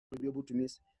be able to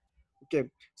miss. Okay,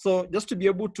 so just to be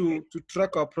able to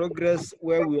track our progress,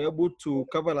 where we were able to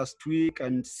cover last week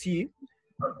and see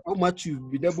how much you've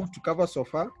been able to cover so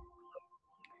far.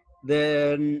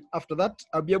 Then after that,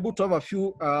 I'll be able to have a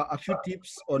few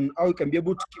tips on how we can be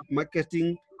able to keep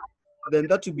marketing. Then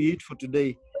that will be it for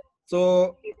today.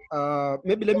 So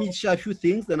maybe let me share a few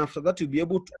things. Then after that, you'll be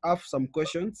able to have some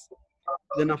questions.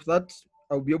 Then after that,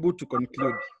 I'll be able to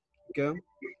conclude. Okay.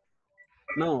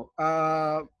 Now,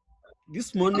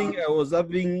 this morning I was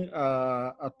having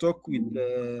a talk with.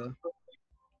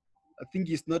 I think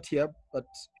he's not here, but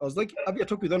I was like having a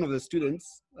talk with one of the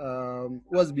students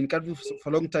who has been Cadbury for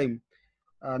a long time,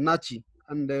 Nachi,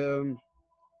 and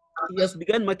he has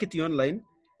begun marketing online.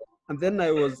 And then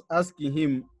I was asking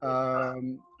him,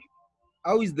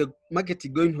 how is the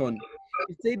marketing going on?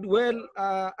 He said, well,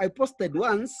 I posted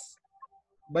once,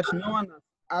 but no one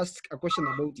asked a question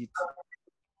about it.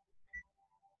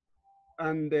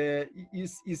 And you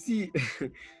see,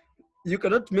 you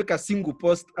cannot make a single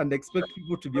post and expect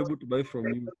people to be able to buy from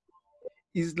you.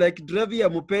 It's like driving a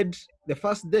moped the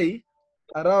first day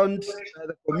around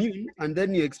the commune, and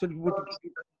then you expect people to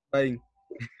keep buying.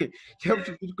 You have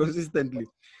to do it consistently.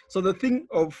 So the thing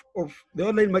of the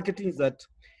online marketing is that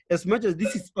as much as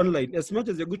this is online, as much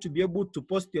as you're going to be able to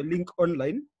post your link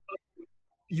online,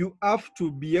 you have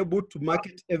to be able to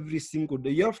market every single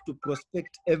day. You have to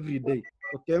prospect every day.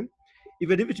 Okay,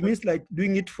 even if it means like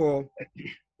doing it for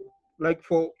like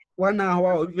for 1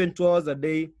 hour or even 2 hours a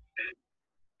day,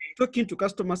 talking to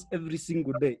customers every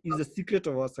single day is the secret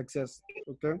of our success.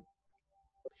 Okay,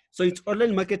 so it's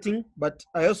online marketing, but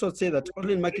I also say that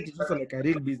online marketing is also like a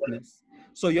real business.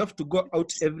 So you have to go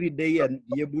out every day and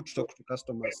be able to talk to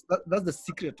customers. That's the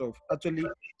secret of actually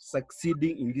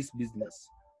succeeding in this business.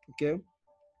 Okay.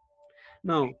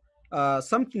 Now,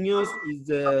 something else is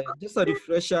just a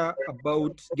refresher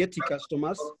about getting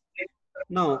customers.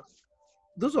 Now,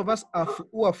 those of us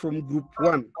who are from group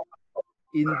 1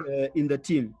 in the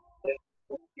team,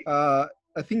 I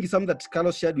think it's something that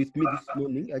Carlos shared with me this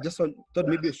morning. I just thought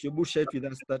maybe I should share it with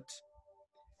us that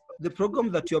the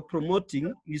program that you're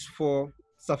promoting is for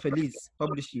Safelis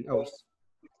Publishing House.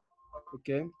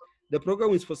 Okay, the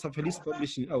program is for Safelis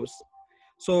Publishing House.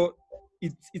 So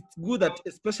it's good that,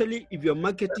 especially if you're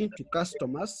marketing to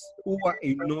customers who are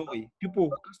in Norway,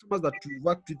 customers that you've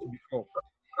worked with before,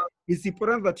 it's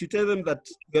important that you tell them that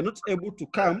you're not able to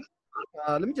come.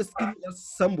 Let me just give you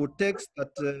some text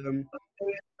that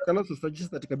Carlos will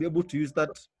suggest that you can be able to use that.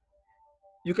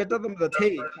 You can tell them that,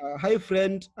 hey, hi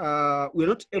friend, we're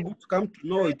not able to come to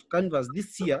Norway to Canvas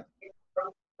this year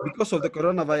because of the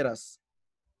coronavirus.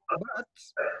 But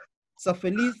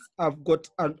Safelis have got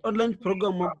an online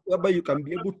program whereby you can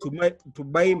be able to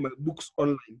buy my books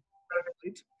online.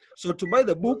 Right? So to buy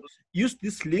the book, use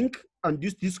this link and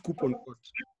use this coupon code.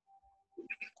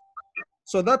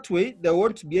 So that way, there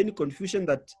won't be any confusion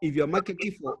that if you're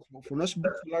marketing for Nosh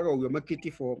Book Flag or you're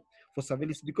marketing for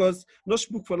Safelis, because Nosh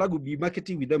Book Flag will be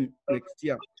marketing with them next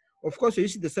year. Of course, you're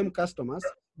using the same customers,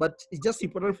 but it's just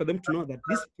important for them to know that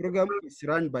this program is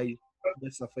run by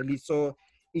Safelis. So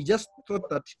he just thought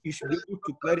that you should be able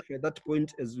to clarify that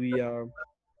point as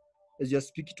you're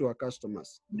speaking to our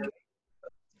customers.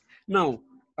 Now,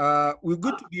 we're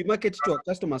good to be marketed to our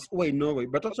customers who are in Norway,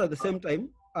 but also at the same time,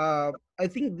 I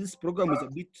think this program is a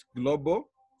bit global.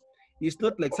 It's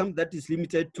not like something that is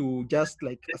limited to just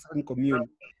like a certain commune.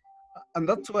 And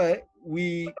that's why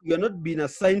we are not being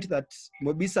assigned that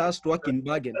Mobisa has to work in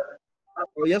Bergen,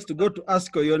 or he has to go to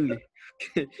Askoy only.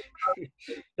 He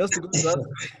has to go to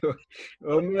Askoy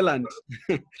or Mainland.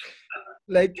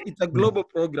 Like, it's a global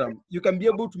program. You can be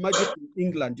able to market in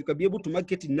England, you can be able to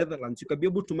market in Netherlands, you can be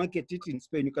able to market it in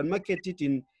Spain, you can market it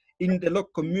in the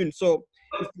local commune. So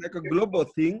it's like a global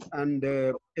thing. And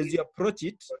as you approach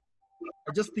it,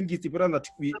 I just think it's important that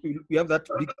we have that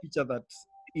big picture that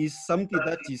is something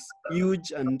that is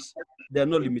huge and there are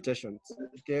no limitations.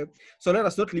 Okay, so let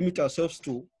us not limit ourselves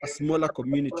to a smaller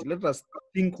community. Let us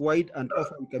think wide and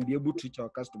often we can be able to reach our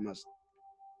customers.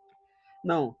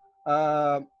 Now,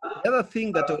 the other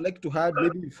thing that I would like to add,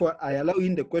 maybe before I allow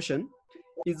in the question,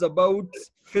 is about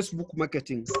Facebook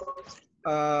marketing.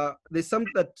 There's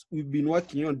something that we've been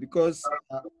working on, because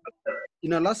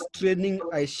in our last training,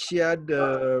 I shared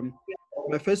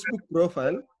my Facebook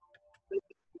profile,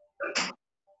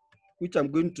 which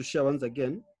I'm going to share once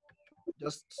again,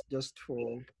 just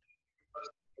for.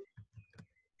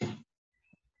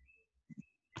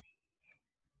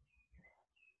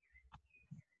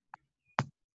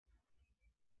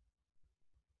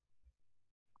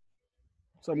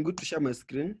 So I'm going to share my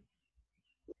screen.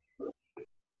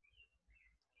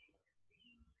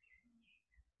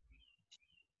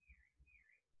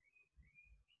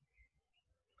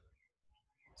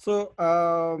 So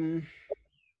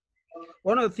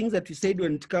one of the things that we said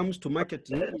when it comes to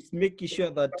marketing is making sure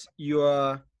that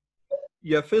your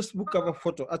Facebook cover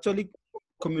photo actually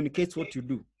communicates what you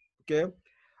do. Okay,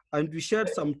 and we shared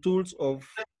some tools of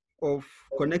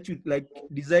connect with, like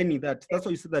designing that. That's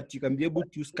why you said that you can be able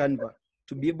to use Canva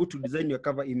to be able to design your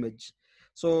cover image.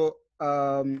 So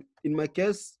in my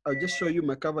case, I'll just show you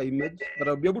my cover image, but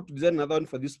I'll be able to design another one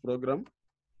for this program.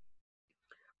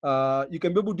 You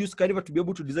can be able to use Canva to be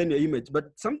able to design your image,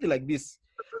 but something like this.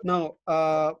 Now,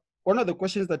 one of the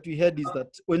questions that we had is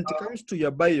that when it comes to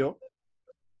your bio,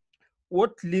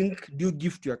 what link do you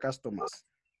give to your customers?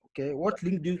 Okay, what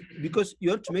link do you, because you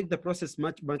want to make the process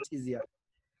much easier.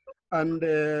 And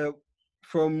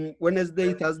from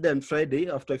Wednesday, Thursday, and Friday,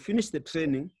 after I finish the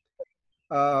training,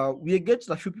 we engaged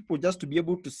a few people just to be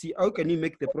able to see how can you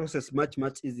make the process much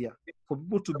easier for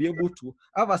people to be able to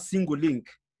have a single link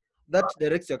that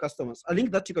directs your customers, a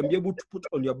link that you can be able to put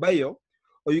on your bio,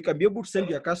 or you can be able to send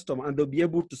your customer and they'll be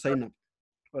able to sign up.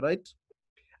 All right.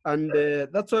 And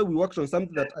that's why we worked on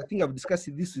something that I think I've discussed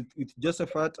this with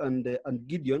Josephat and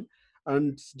Gideon.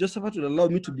 And Josephat will allow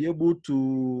me to be able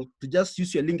to just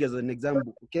use your link as an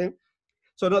example. Okay.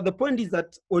 So now the point is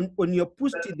that when you're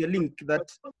posting the link, that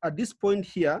at this point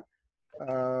here,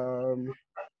 let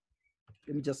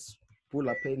me just pull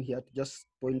a pen here to just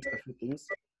point a few things.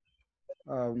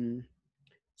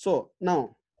 So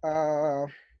now, I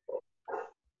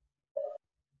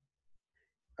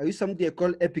use something I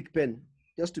call Epic Pen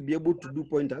just to be able to do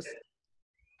pointers.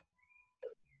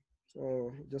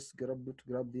 So just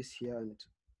grab this here. And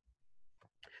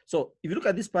so if you look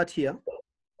at this part here,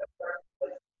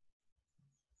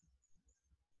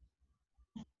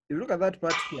 if you look at that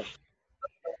part here,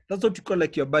 that's what you call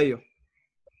like your bio.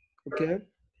 Okay.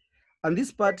 And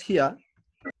this part here,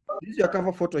 this is your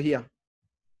cover photo here.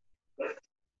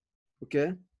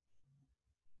 Okay.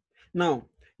 Now,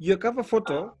 your cover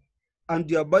photo and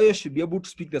your bio should be able to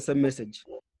speak the same message.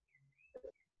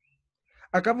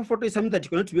 A cover photo is something that you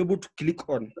cannot be able to click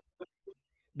on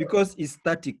because it's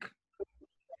static.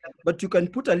 But you can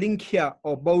put a link here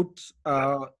about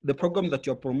the program that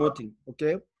you're promoting.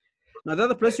 Okay. Now, the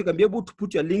other place you can be able to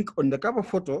put your link on the cover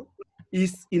photo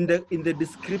is in the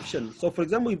description. So, for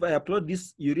example, if I upload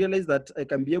this, you realize that I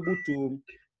can be able to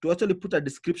actually put a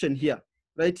description here,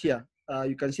 right here.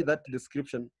 You can see that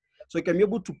description. So you can be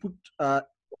able to put a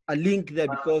link there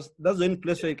because that's the only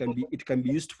place where it can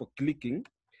be used for clicking.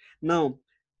 Now,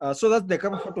 so that's the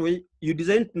cover photo way you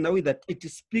design it in a way that it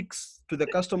speaks to the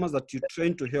customers that you're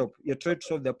trying to help. You're trying to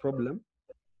solve their problem.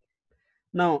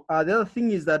 Now, the other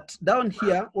thing is that down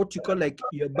here, what you call like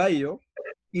your bio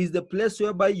is the place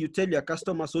whereby you tell your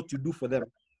customers what you do for them,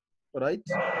 all right?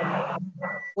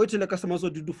 Or you tell your customers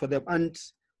what you do for them. And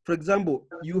for example,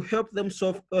 you help them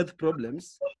solve earth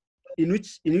problems in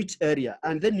which area,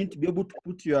 and then you need to be able to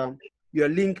put your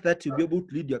link that you'll be able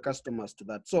to lead your customers to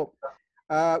that. So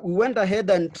we went ahead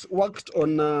and worked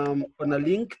on a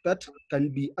link that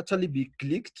can actually be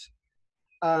clicked,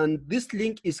 and this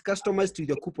link is customized to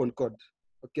your coupon code.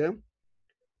 Okay.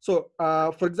 So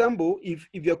for example, if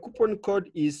your coupon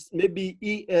code is maybe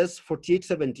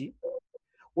ES4870,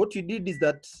 what you did is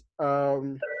that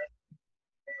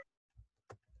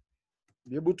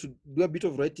be able to do a bit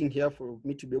of writing here for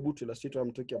me to be able to illustrate what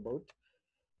I'm talking about.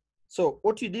 So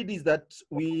what we did is that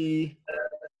we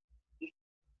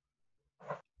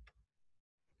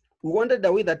wanted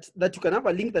a way that you can have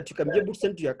a link that you can be able to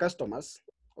send to your customers,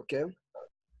 okay?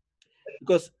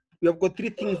 Because we have got three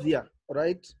things here,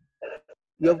 right?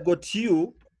 We have got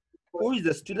you, who is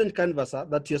the student canvasser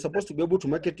that you're supposed to be able to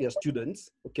market to your students,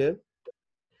 okay?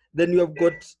 Then you have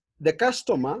got the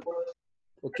customer,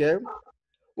 okay,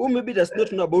 who maybe does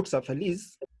not know about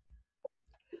Safalis.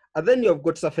 And then you have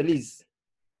got Safalis,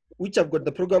 which have got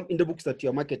the program in the books that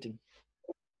you're marketing.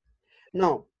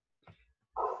 Now,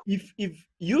 if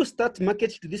you start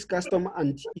marketing to this customer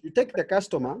and you take the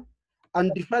customer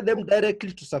and refer them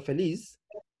directly to Safalis,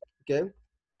 okay?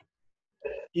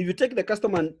 If you take the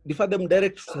customer and refer them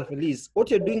directly to Safalis, what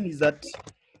you're doing is that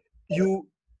you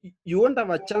won't have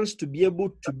a chance to be able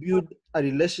to build a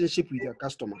relationship with your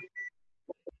customer.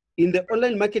 In the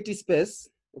online marketing space,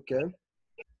 okay?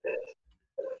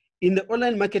 In the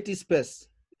online marketing space,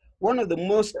 one of the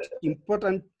most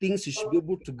important things you should be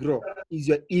able to grow is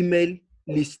your email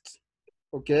list,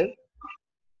 okay?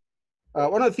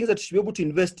 One of the things that you should be able to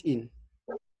invest in.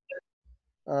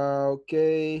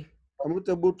 Okay, I'm not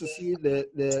able to see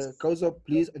the cursor,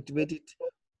 please activate it.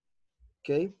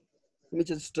 Okay, let me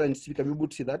just try and see if I can be able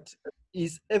to see that.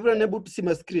 Is everyone able to see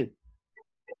my screen?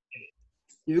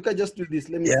 If you can just do this,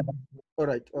 let me see. All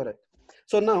right.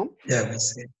 So now, yeah, we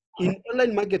see. in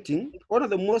online marketing, one of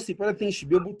the most important things you should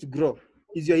be able to grow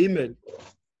is your email.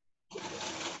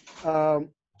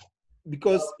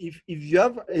 Because if you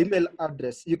have an email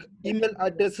address, email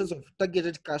addresses of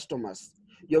targeted customers,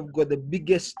 you've got the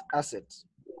biggest asset.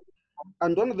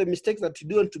 And one of the mistakes that you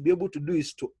don't want to be able to do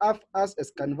is to have us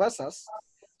as canvassers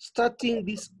starting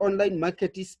this online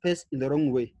marketing space in the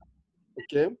wrong way.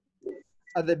 Okay.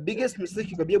 And the biggest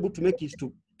mistake you can be able to make is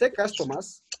to take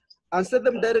customers and send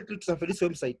them directly to Safari's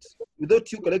website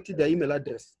without you collecting their email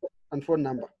address and phone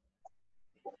number.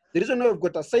 The reason why we've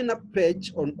got a sign-up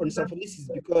page on Safari is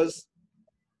because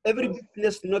every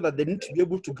business know that they need to be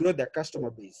able to grow their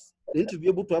customer base. They need to be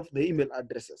able to have the email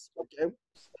addresses. Okay.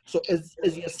 So as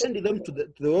you're sending them to the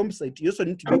website, you also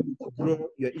need to be able to grow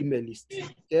your email list.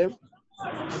 Okay.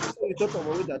 And that's why we thought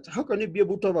about that. How can you be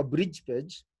able to have a bridge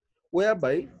page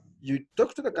whereby you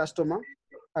talk to the customer,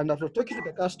 and after talking to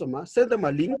the customer, send them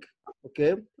a link,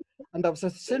 okay? And after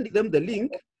sending them the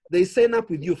link, they sign up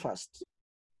with you first.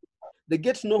 They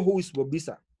get to know who is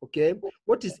Bobisa, okay?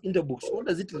 What is Intebooks? What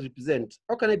does it represent?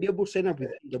 How can I be able to sign up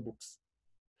with Intebooks?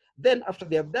 Then after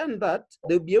they have done that,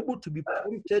 they'll be able to be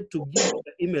prompted to give you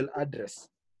the email address.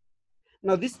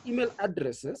 Now, these email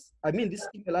addresses, this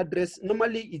email address,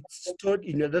 normally it's stored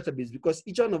in your database because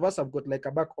each one of us have got like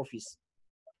a back office.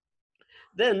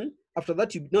 Then after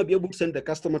that, you now be able to send the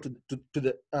customer to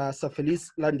the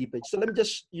Safari's landing page. So let me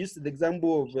just use the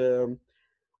example of,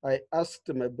 I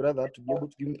asked my brother to be able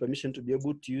to give me permission to be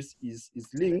able to use his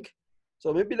link.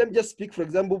 So maybe let me just speak, for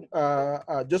example,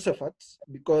 Josephat,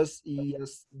 because he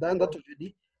has done that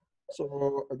already.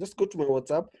 So I'll just go to my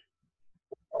WhatsApp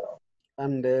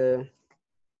and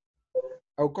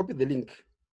I'll copy the link.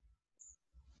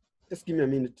 Just give me a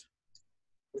minute.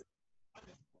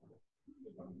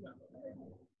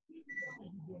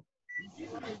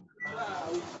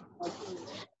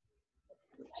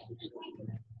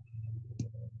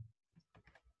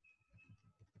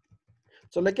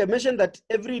 So like I mentioned that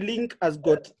every link has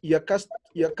got your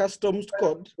custom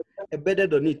code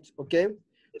embedded on it, okay?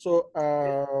 So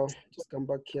just come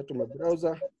back here to my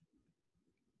browser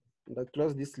and I'll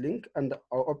close this link and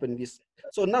I'll open this.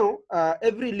 So now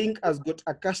every link has got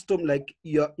a custom, like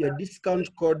your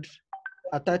discount code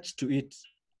attached to it,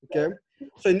 okay?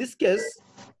 So in this case,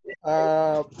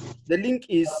 the link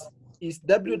is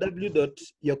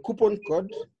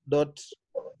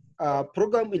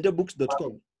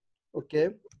www.yourcouponcode.programintebooks.com. Okay.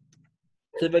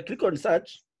 So if I click on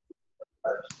search,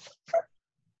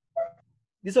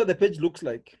 this is how the page looks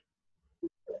like.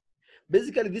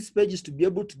 Basically, this page is to be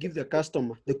able to give the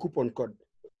customer the coupon code.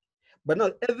 But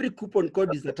now every coupon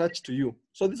code is attached to you.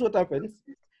 So this is what happens.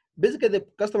 Basically, the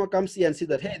customer comes here and sees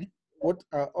that, hey, what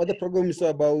other program is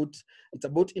about? It's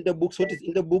about Intebooks. What is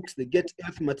Intebooks? They get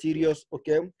health materials,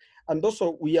 okay? And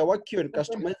also, we are working on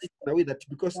customizing it in a way that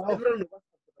because everyone has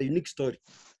a unique story,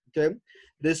 okay?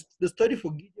 The story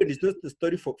for Gideon is not the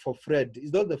story for Fred.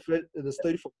 It's not the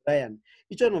story for Brian.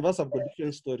 Each one of us have got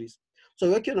different stories. So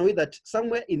we're working in a way that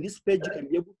somewhere in this page, you can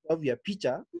be able to have your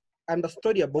picture and a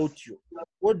story about you.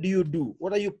 What do you do?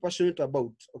 What are you passionate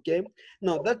about? Okay.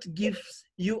 Now that gives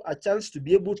you a chance to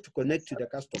be able to connect to the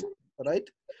customer. All right.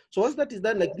 So once that is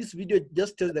done, like this video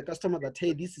just tells the customer that,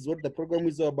 hey, this is what the program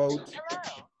is all about. Hello,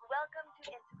 welcome to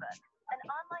Intebooks, an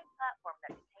online platform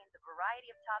that contains a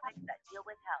variety of topics that deal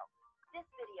with health. This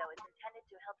video is intended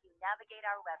to help you navigate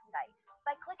our website.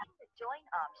 By clicking the Join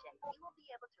option, you will be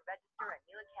able to register a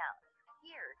new account.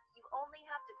 Here, you only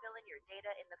have to fill in your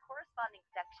data in the corresponding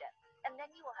section, and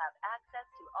then you will have access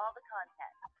to all the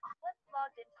content. Once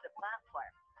logged into the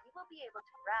platform, you will be able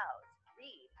to browse,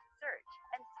 read, search,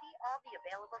 and see all the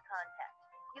available content.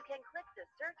 You can click the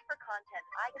Search for Content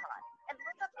icon and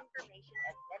look up information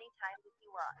as many times as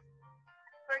you want.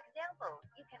 For example,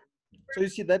 you can... So you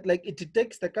see that like it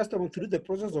takes the customer through the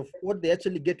process of what they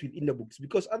actually get with Intebooks,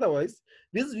 because otherwise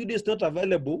this video is not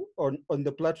available on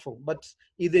the platform. But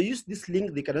if they use this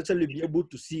link, they can actually be able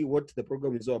to see what the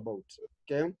program is all about.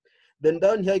 Okay. Then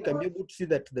down here, you can be able to see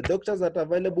that the doctors that are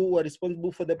available who are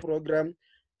responsible for the program,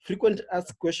 frequent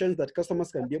asked questions that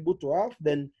customers can be able to have.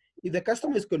 Then if the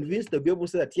customer is convinced, they'll be able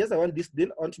to say that, yes, I want this deal,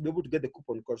 I want to be able to get the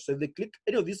coupon code. So if they click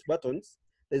any of these buttons,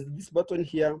 there's this button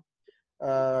here,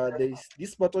 there's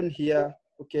this button here,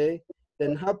 okay?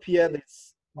 Then up here,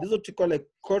 there's this is what you call like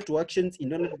call to actions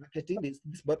in online marketing. There's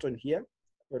this button here,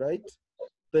 all right?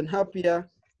 Then up here,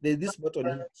 there's this button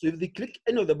here. So if they click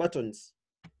any of the buttons,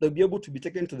 they'll be able to be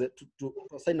taken to the to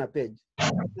sign a page.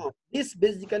 Now, this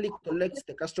basically collects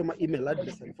the customer email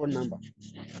address and phone number.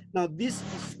 Now, this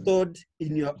is stored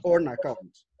in your own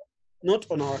account, not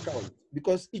on our account,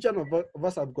 because each one of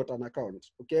us have got an account,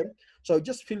 okay? So I'll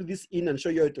just fill this in and show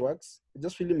you how it works.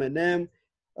 Just fill in my name,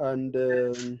 And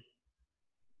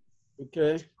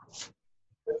okay.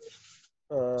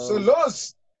 So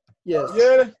Los, Yes.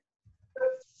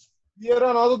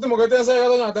 era no último que te hace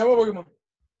doña temo porque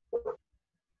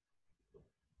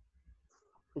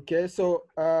Okay, so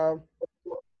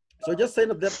just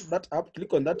sign up that app,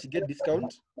 click on that to get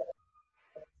discount.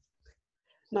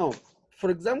 Now, for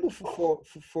example, for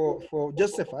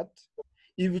Josephat,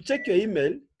 if you check your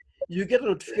email, you get a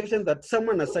notification that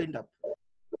someone has signed up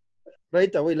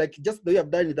right away, like just the way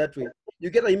I've done it that way. You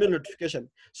get an email notification.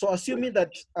 So assuming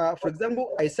that, for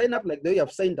example, I sign up like the way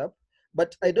I've signed up,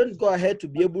 but I don't go ahead to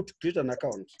be able to create an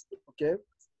account, okay?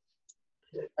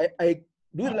 I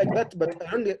do it like that, but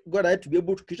I don't go ahead to be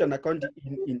able to create an account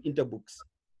in Interbooks.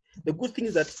 The good thing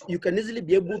is that you can easily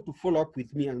be able to follow up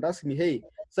with me and ask me, hey,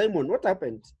 Simon, what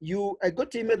happened? I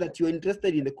got email that you're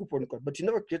interested in the coupon code, but you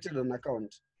never created an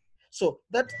account. So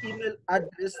that email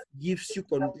address gives you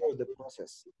control of the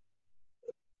process.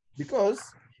 Because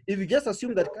if you just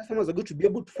assume that customers are going to be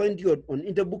able to find you on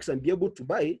Interbooks and be able to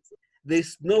buy,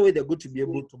 there's no way they're going to be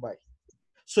able to buy.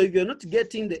 So if you're not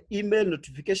getting the email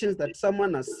notifications that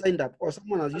someone has signed up or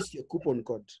someone has used your coupon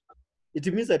code,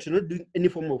 it means that you're not doing any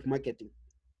form of marketing.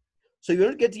 So you're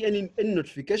not getting any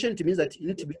notification, it means that you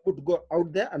need to be able to go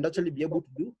out there and actually be able to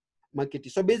do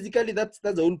marketing. So basically that's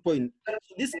the whole point. So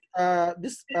this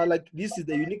is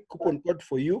the unique coupon code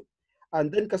for you.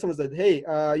 And then customers said, hey,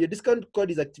 your discount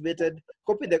code is activated,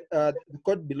 copy the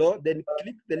code below, then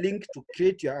click the link to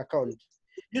create your account.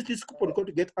 Use this coupon code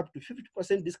to get up to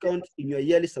 50% discount in your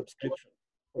yearly subscription,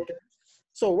 okay?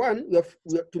 So one, we have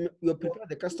prepared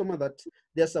the customer that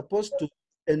they're supposed to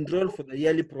enroll for the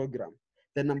yearly program.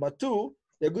 Then number two,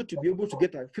 they're going to be able to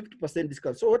get a 50%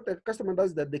 discount. So what the customer does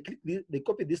is that they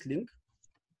copy this link.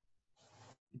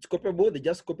 It's copyable, they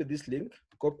just copy this link,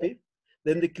 copy.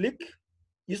 Then they click,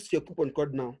 use your coupon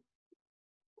code now.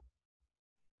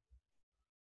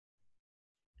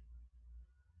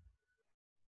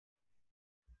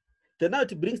 Then now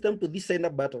it brings them to this sign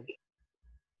up button,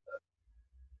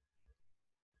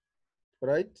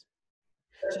 right?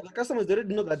 So the customers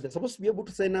already know that they're supposed to be able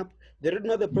to sign up. They already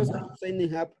know the process of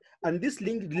signing up. And this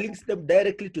link links them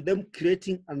directly to them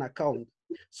creating an account.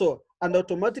 So, and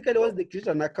automatically once they create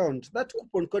an account, that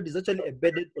coupon code is actually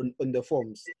embedded on the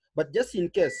forms. But just in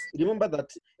case, remember that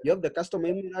you have the customer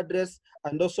email address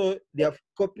and also they have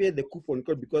copied the coupon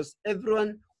code because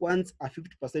everyone wants a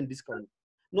 50% discount.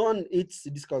 No one eats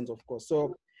discounts, of course.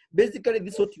 So basically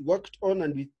this is what we worked on,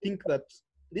 and we think that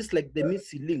this is like the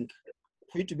missing link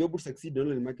for you to be able to succeed in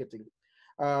online marketing.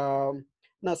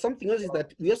 Now, something else is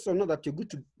that we also know that you're going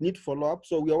to need follow-up.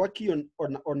 So we are working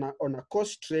on a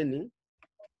course training.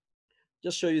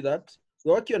 Just show you that.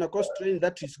 We're working on a course training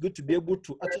that is good to be able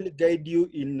to actually guide you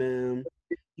in,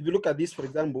 if you look at this, for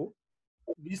example,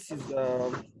 this is,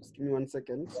 just give me 1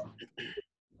 second.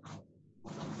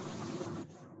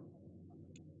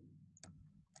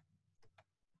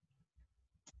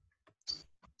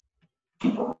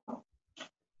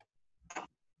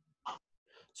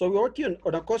 So we're working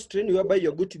on a course training whereby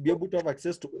you're going to be able to have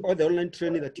access to all the online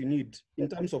training that you need in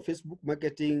terms of Facebook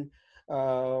marketing,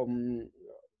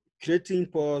 creating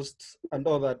posts and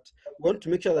all that. We want to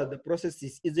make sure that the process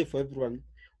is easy for everyone.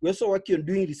 We're also working on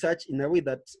doing research in a way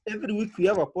that every week we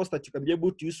have a post that you can be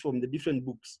able to use from the different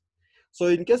books. So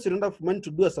in case you don't have money to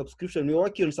do a subscription, we're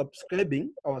working on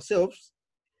subscribing ourselves.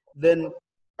 Then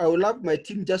I will have my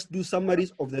team just do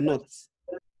summaries of the notes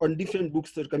on different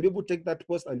books, so you can be able to take that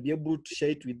post and be able to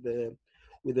share it with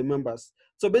the members.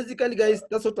 So basically, guys,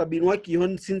 that's what I've been working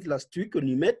on since last week when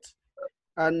we met.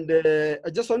 And I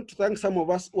just want to thank some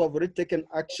of us who have already taken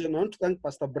action. I want to thank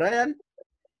Pastor Brian.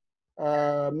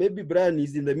 Maybe Brian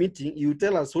is in the meeting. He will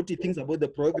tell us what he thinks about the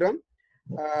program.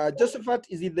 Josephat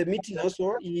is in the meeting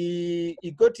also.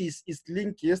 He got his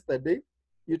link yesterday.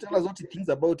 You tell us what he thinks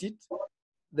about it.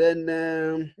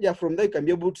 Then, yeah, from there you can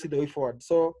be able to see the way forward.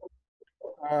 So,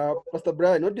 Pastor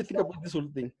Brian, what do you think about this whole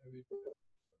thing?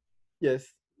 Yes.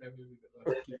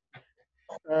 Okay.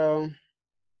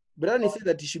 Brian said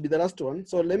that he should be the last one.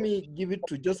 So let me give it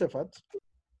to Josephat.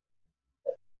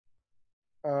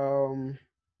 I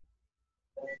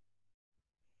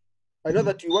know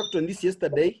that you worked on this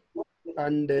yesterday,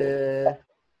 and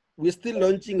we're still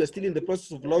launching, we're still in the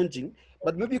process of launching,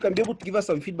 but maybe you can be able to give us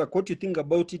some feedback, what you think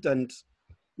about it, and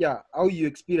yeah, how you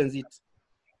experience it.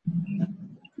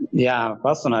 Yeah,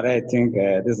 personally, I think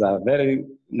this is a very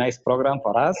nice program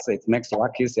for us. It makes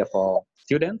work easier for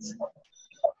students.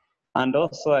 And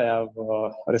also I have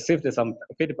received some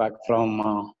feedback from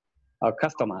our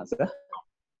customers.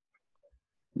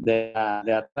 They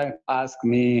are trying to ask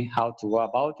me how to go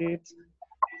about it,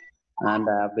 and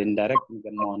I have been directing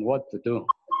them on what to do.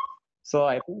 So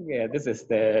I think that's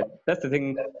the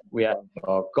thing we have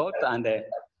got, and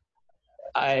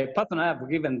I personally have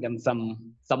given them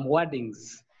some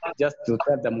wordings just to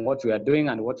tell them what we are doing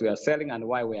and what we are selling and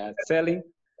why we are selling.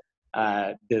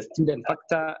 The student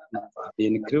factor must be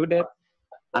included,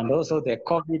 and also the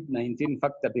COVID-19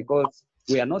 factor, because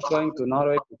we are not going to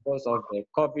Norway because of the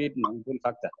COVID-19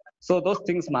 factor. So those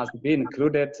things must be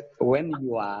included when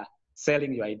you are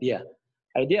selling your idea.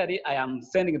 Ideally, I am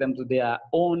sending them to their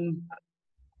own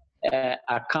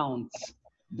accounts,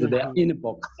 to their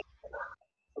inbox.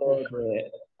 So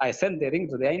I send the link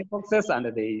to their inboxes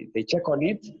and they check on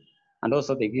it, and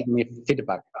also they give me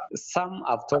feedback. Some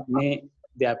have told me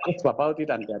they are positive about it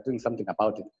and they are doing something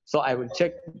about it. So I will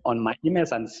check on my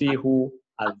emails and see who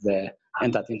has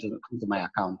entered into my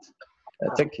account.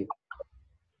 Thank you.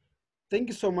 Thank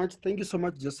you so much. Thank you so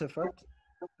much, Josephat.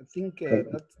 I think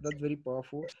that's very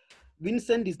powerful.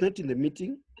 Vincent is not in the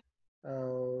meeting.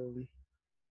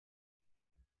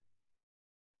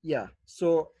 Yeah,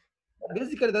 so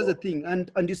basically that's the thing.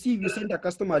 And you see, if you send a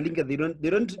customer a link and they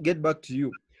don't get back to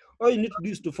you, all you need to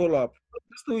do is to follow up.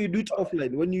 That's the way you do it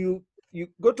offline. When you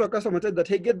go to a customer and tell that,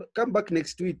 hey, come back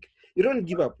next week. You don't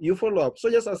give up, you follow up. So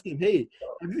just ask him, hey,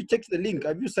 have you checked the link?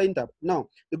 Have you signed up? Now,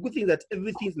 the good thing is that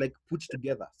everything is like put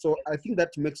together. So I think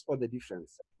that makes all the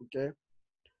difference. Okay.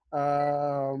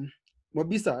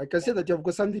 Mobisa, I can see that you have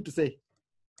got something to say.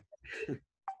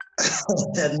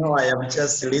 No, I am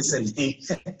just listening.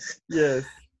 Yes.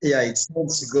 Yeah, it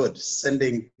sounds good.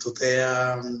 Sending to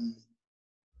their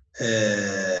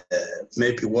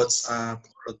maybe WhatsApp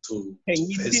or to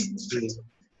Facebook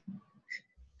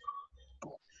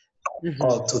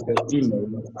or to the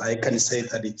email. I can say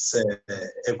that it's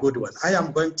a good one. I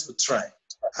am going to try.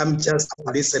 I'm just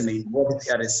listening what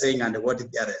they are saying and what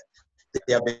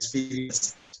they have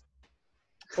experienced.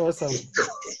 Awesome.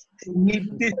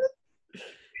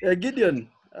 Yeah, Gideon,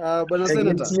 bwana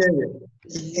Senator.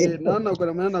 Naona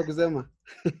kuna maneno ya kusema.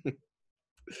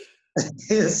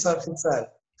 Safi sana.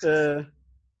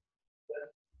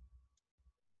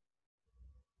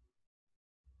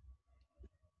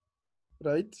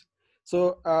 Right.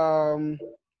 So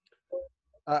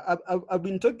I've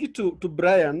been talking to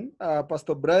Brian,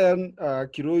 Pastor Brian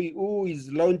Kiroi, who is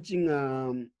launching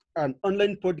an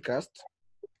online podcast,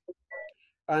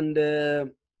 and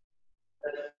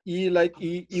he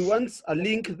wants a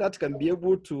link that can be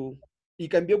able to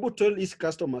tell his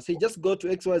customers, hey, just go to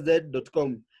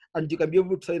xyz.com and you can be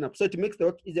able to sign up. So it makes the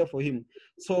work easier for him.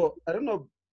 So I don't know,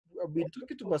 I've been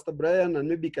talking to Pastor Brian, and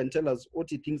maybe he can tell us what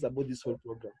he thinks about this whole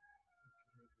program.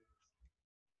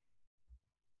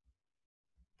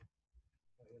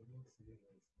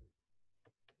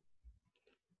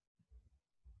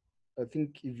 I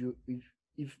think if you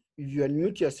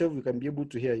unmute yourself, we can be able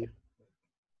to hear you.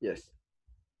 Yes.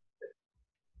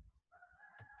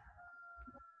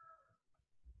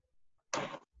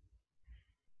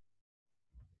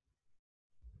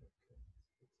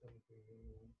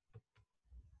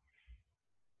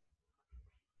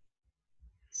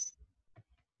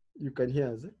 You can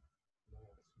hear us.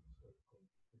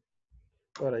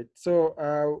 All right.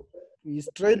 So he's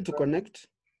trying to connect.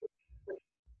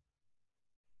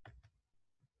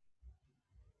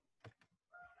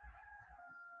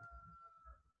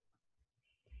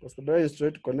 Pastor Brian is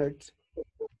trying to connect,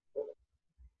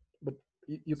 but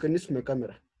you can use my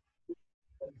camera.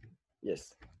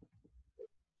 Yes.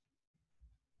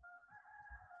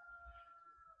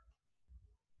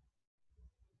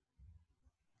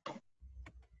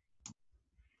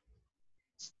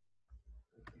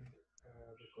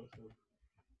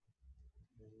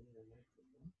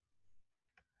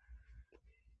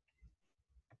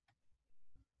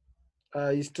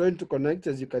 He's trying to connect,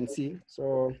 as you can see.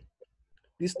 So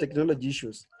these technology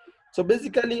issues. So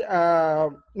basically,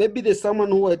 maybe there's someone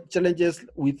who had challenges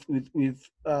with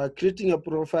creating a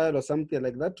profile or something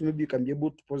like that. Maybe you can be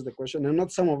able to pose the question. And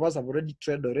not some of us have already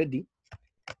tried already.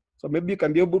 So maybe you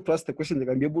can be able to ask the question. They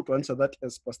can be able to answer that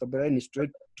as Pastor Brian is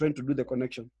trying to do the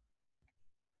connection.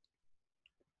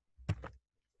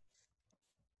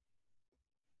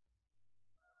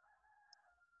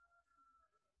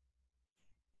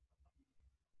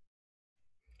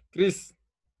 Chris.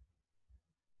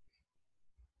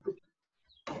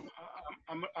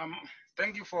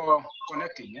 Thank you for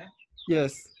connecting. Yeah?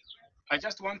 Yes. I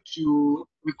just want to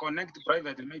reconnect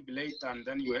privately, maybe later, and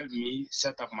then you help me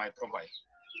set up my profile.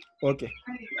 Okay.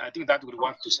 I think that would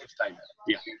work to save time.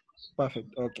 Yeah.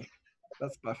 Perfect. Okay.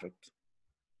 That's perfect.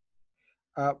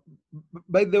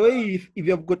 By the way, if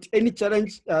you have got any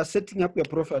challenge setting up your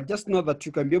profile, just know that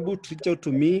you can be able to reach out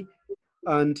to me,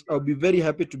 and I'll be very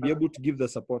happy to be able to give the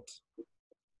support.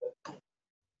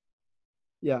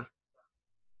 Yeah.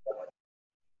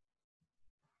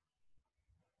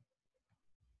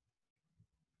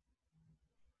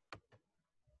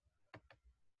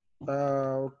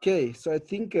 Okay, so I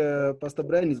think Pastor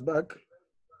Brian is back.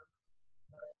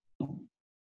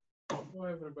 Hello,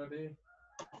 everybody.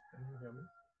 Can you hear me?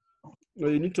 No,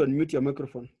 you need to unmute your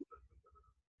microphone.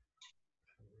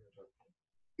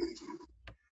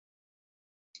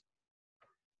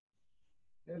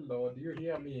 Hello, do you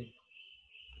hear me?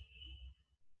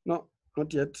 No,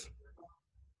 not yet.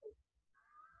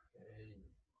 Hey,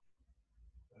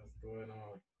 what's going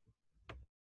on?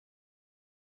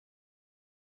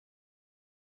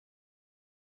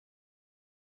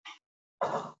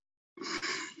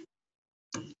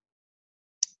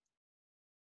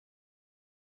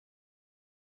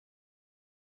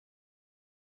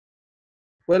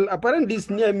 Well, apparently it's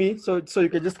near me, so you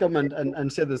can just come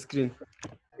and share the screen.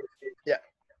 Yeah.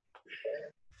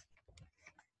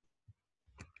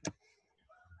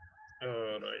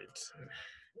 All right.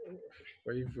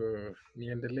 Kwa hivyo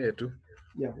niendelee tu.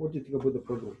 Yeah. What do you think about the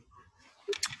program?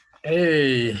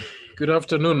 Hey, good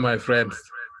afternoon, my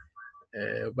friends.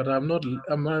 But I'm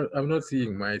not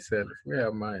seeing myself. Where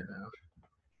am I now?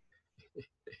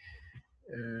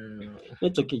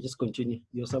 It's okay. Just continue.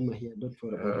 You're somewhere here. Don't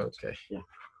worry about it. Okay. Yeah.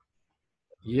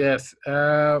 Yes.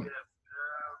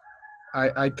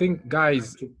 I think,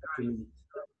 guys. 2 minutes.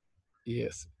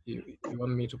 Yes. You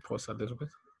want me to pause a little bit?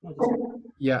 No, just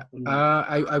Yeah. 1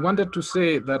 minute. I wanted to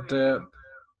say that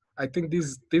I think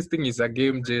this thing is a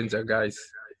game changer, guys.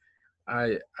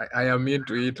 I am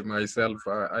into it myself.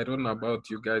 I don't know about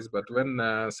you guys, but when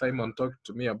Simon talked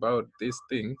to me about this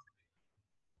thing,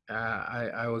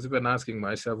 I was even asking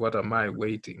myself, what am I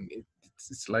waiting?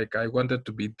 It's like I wanted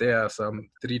to be there some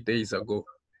 3 days ago.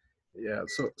 Yeah.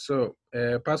 So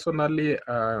personally,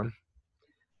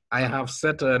 I have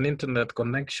set an internet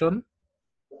connection.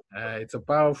 It's a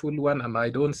powerful one, and I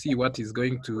don't see what is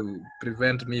going to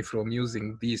prevent me from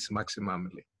using this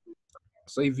maximally.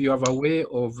 So if you have a way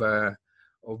of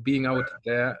being out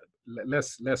there,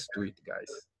 let's do it,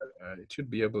 guys. It should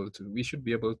be able to. We should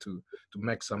be able to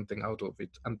make something out of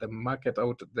it. And the market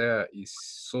out there is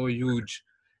so huge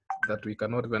that we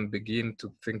cannot even begin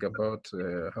to think about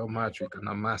how much we can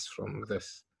amass from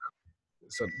this.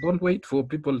 So don't wait for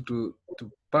people to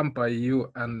pamper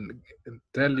you and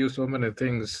tell you so many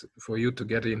things for you to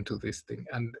get into this thing.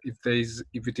 And if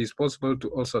it is possible to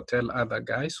also tell other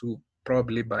guys who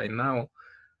probably by now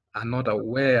are not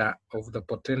aware of the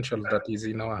potential that is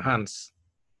in our hands,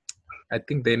 I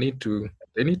think they need to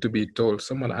be told.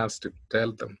 Someone has to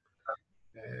tell them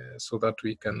so that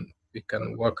we can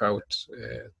work out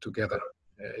together.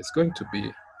 It's going to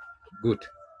be good.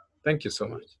 Thank you so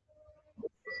much.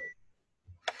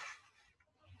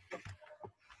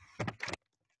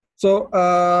 So,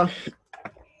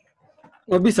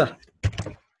 Mabisa,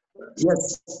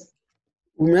 Yes.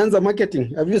 umeanza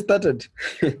marketing. Have you started?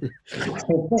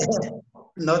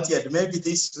 Not yet, maybe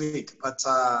this week, but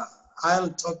I'll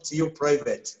talk to you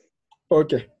privately.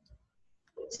 Okay.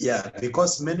 Yeah,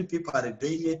 because many people are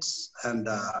doing it, and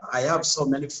I have so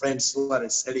many friends who are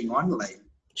selling online.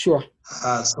 Sure.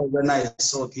 So when I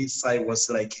saw this, I was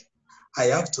like, I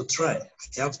have to try.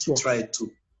 I have to try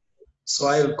too. So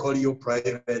I'll call you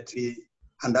privately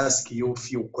and ask you a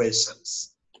few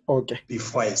questions. Okay.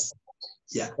 Before I start.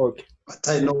 Yeah. Okay. But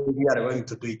I know we are going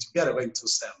to do it. We are going to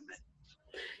sell.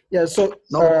 Yeah. So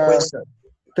no question.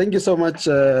 Thank you so much,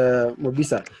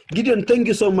 Mobisa. Gideon, thank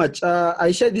you so much.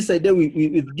 I shared this idea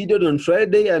with Gideon on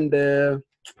Friday, and I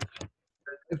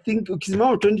think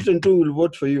Ukizimao 2022 will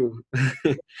vote for you.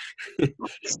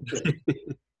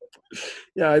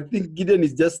 Yeah, I think Gideon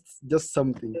is just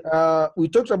something. We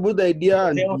talked about the idea,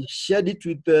 and we shared it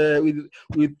with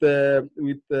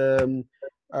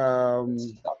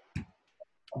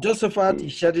Josephat. He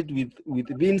shared it with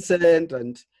Vincent,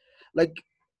 and like,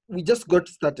 we just got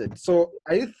started. So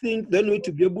I think the only way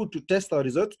to be able to test our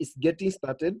results is getting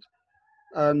started.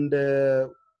 And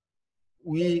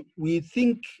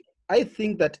I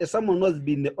think that as someone who has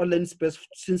been in the online space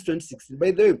since 2016,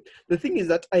 by the way, the thing is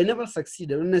that I never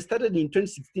succeeded. When I started in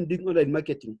 2016 doing online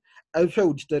marketing, I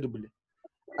failed terribly.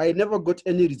 I never got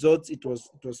any results. It was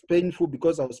painful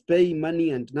because I was paying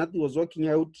money and nothing was working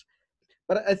out.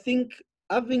 But I think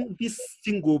having this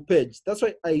single page, that's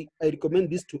why I recommend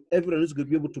this to everyone who's going to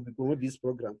be able to promote this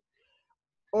program.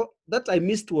 That I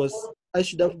missed was I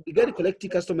should have begun collecting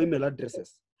customer email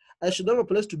addresses. I should have a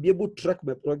place to be able to track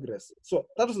my progress. So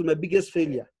that was my biggest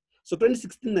failure. So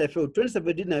 2016 I failed,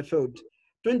 2017 I failed,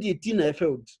 2018 I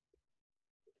failed.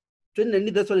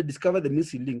 2019, that's when I discovered the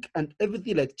missing link, and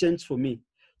everything like changed for me.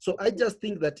 So I just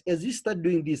think that as we start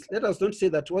doing this, let us not say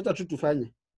that what are to find.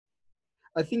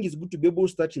 I think it's good to be able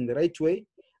to start in the right way.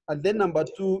 And then number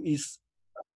two is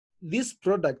this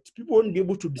product, people won't be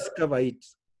able to discover it.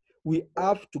 we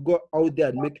have to go out there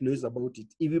and make noise about it.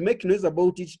 If you make noise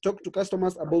about it, talk to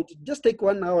customers about it, just take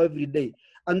 1 hour every day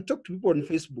and talk to people on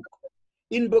Facebook.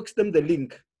 Inbox them the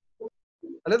link.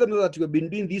 And let them know that you have been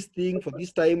doing this thing for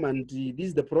this time and this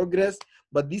is the progress,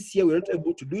 but this year we're not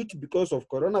able to do it because of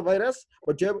coronavirus,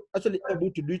 but you're actually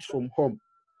able to do it from home.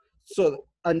 So,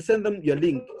 and send them your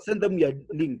link,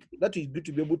 That is good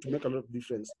to be able to make a lot of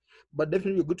difference. But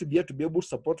definitely good to be here to be able to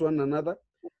support one another.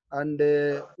 And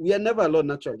we are never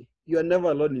alone, actually. You are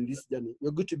never alone in this journey.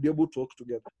 You're good to be able to work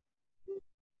together.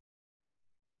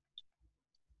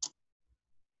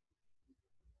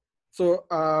 So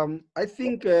I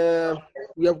think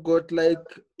we have got like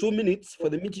 2 minutes for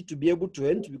the meeting to be able to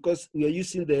end because we are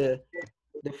using the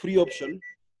free option.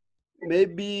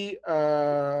 Maybe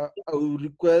I will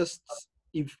request,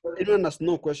 if anyone has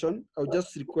no question, I'll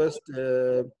just request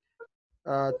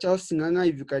Charles Singanga,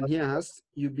 if you can hear us,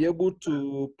 you'll be able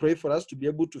to pray for us to be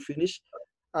able to finish.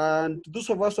 And those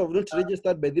of us who have not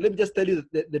registered, but let me just tell you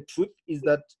the truth is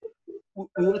that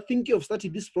we were thinking of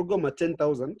starting this program at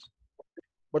 10,000.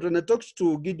 But when I talked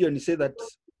to Gideon, he said that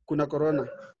kuna corona.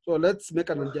 So let's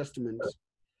make an adjustment.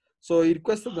 So he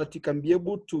requested that he can be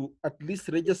able to at least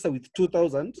register with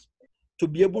 2,000 to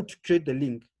be able to create the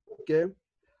link, okay?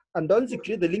 And once you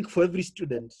create the link for every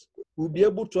student, we'll be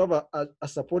able to have a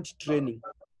support training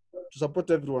to support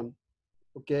everyone,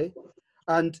 okay?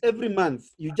 And every month,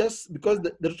 you just, because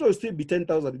the total will still be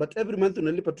 10,000, but every month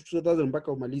unalipa 2,000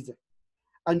 mpaka umalize.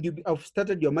 And you have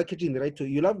started your marketing right way.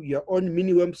 You'll have your own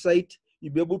mini website,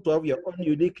 you'll be able to have your own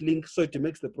unique link, so it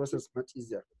makes the process much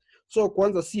easier. So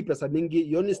kwanza si pesa mingi,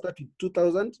 you only start with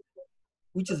 2,000,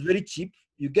 which is very cheap.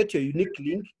 You get your unique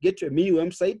link, get your mini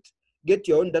website, get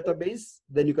your own database,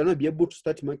 then you cannot be able to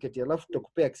start marketing. Alafu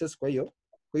tutakupea access kwa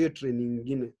hiyo training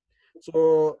ingine.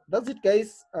 So that's it,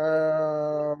 guys.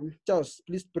 Charles,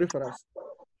 please pray for us.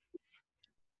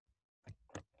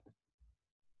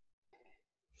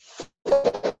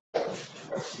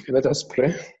 Let us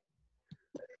pray.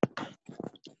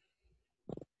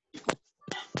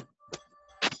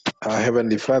 Our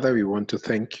Heavenly Father, we want to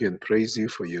thank you and praise you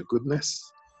for your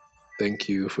goodness. Thank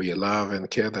you for your love and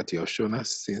care that you have shown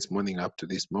us since morning up to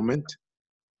this moment.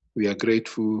 We are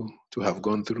grateful to have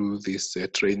gone through this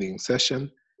training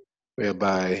session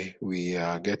whereby we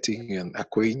are getting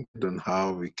acquainted on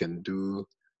how we can do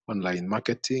online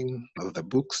marketing of the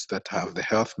books that have the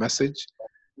health message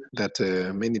that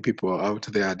many people out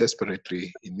there are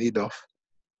desperately in need of.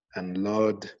 And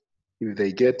Lord, if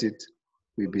they get it,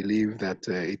 we believe that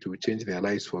it will change their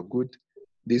lives for good.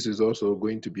 This is also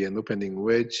going to be an opening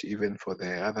wedge even for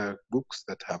the other books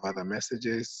that have other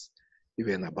messages,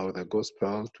 even about the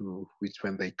gospel, to which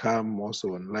when they come also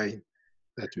online,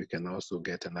 that we can also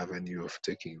get an avenue of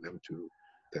taking them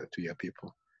to your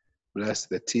people. Bless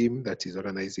the team that is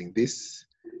organizing this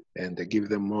and give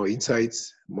them more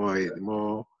insights,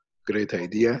 more great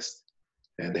ideas,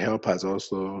 and help us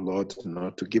also, Lord,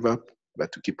 not to give up,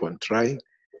 but to keep on trying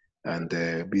and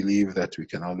believe that we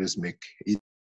can always make it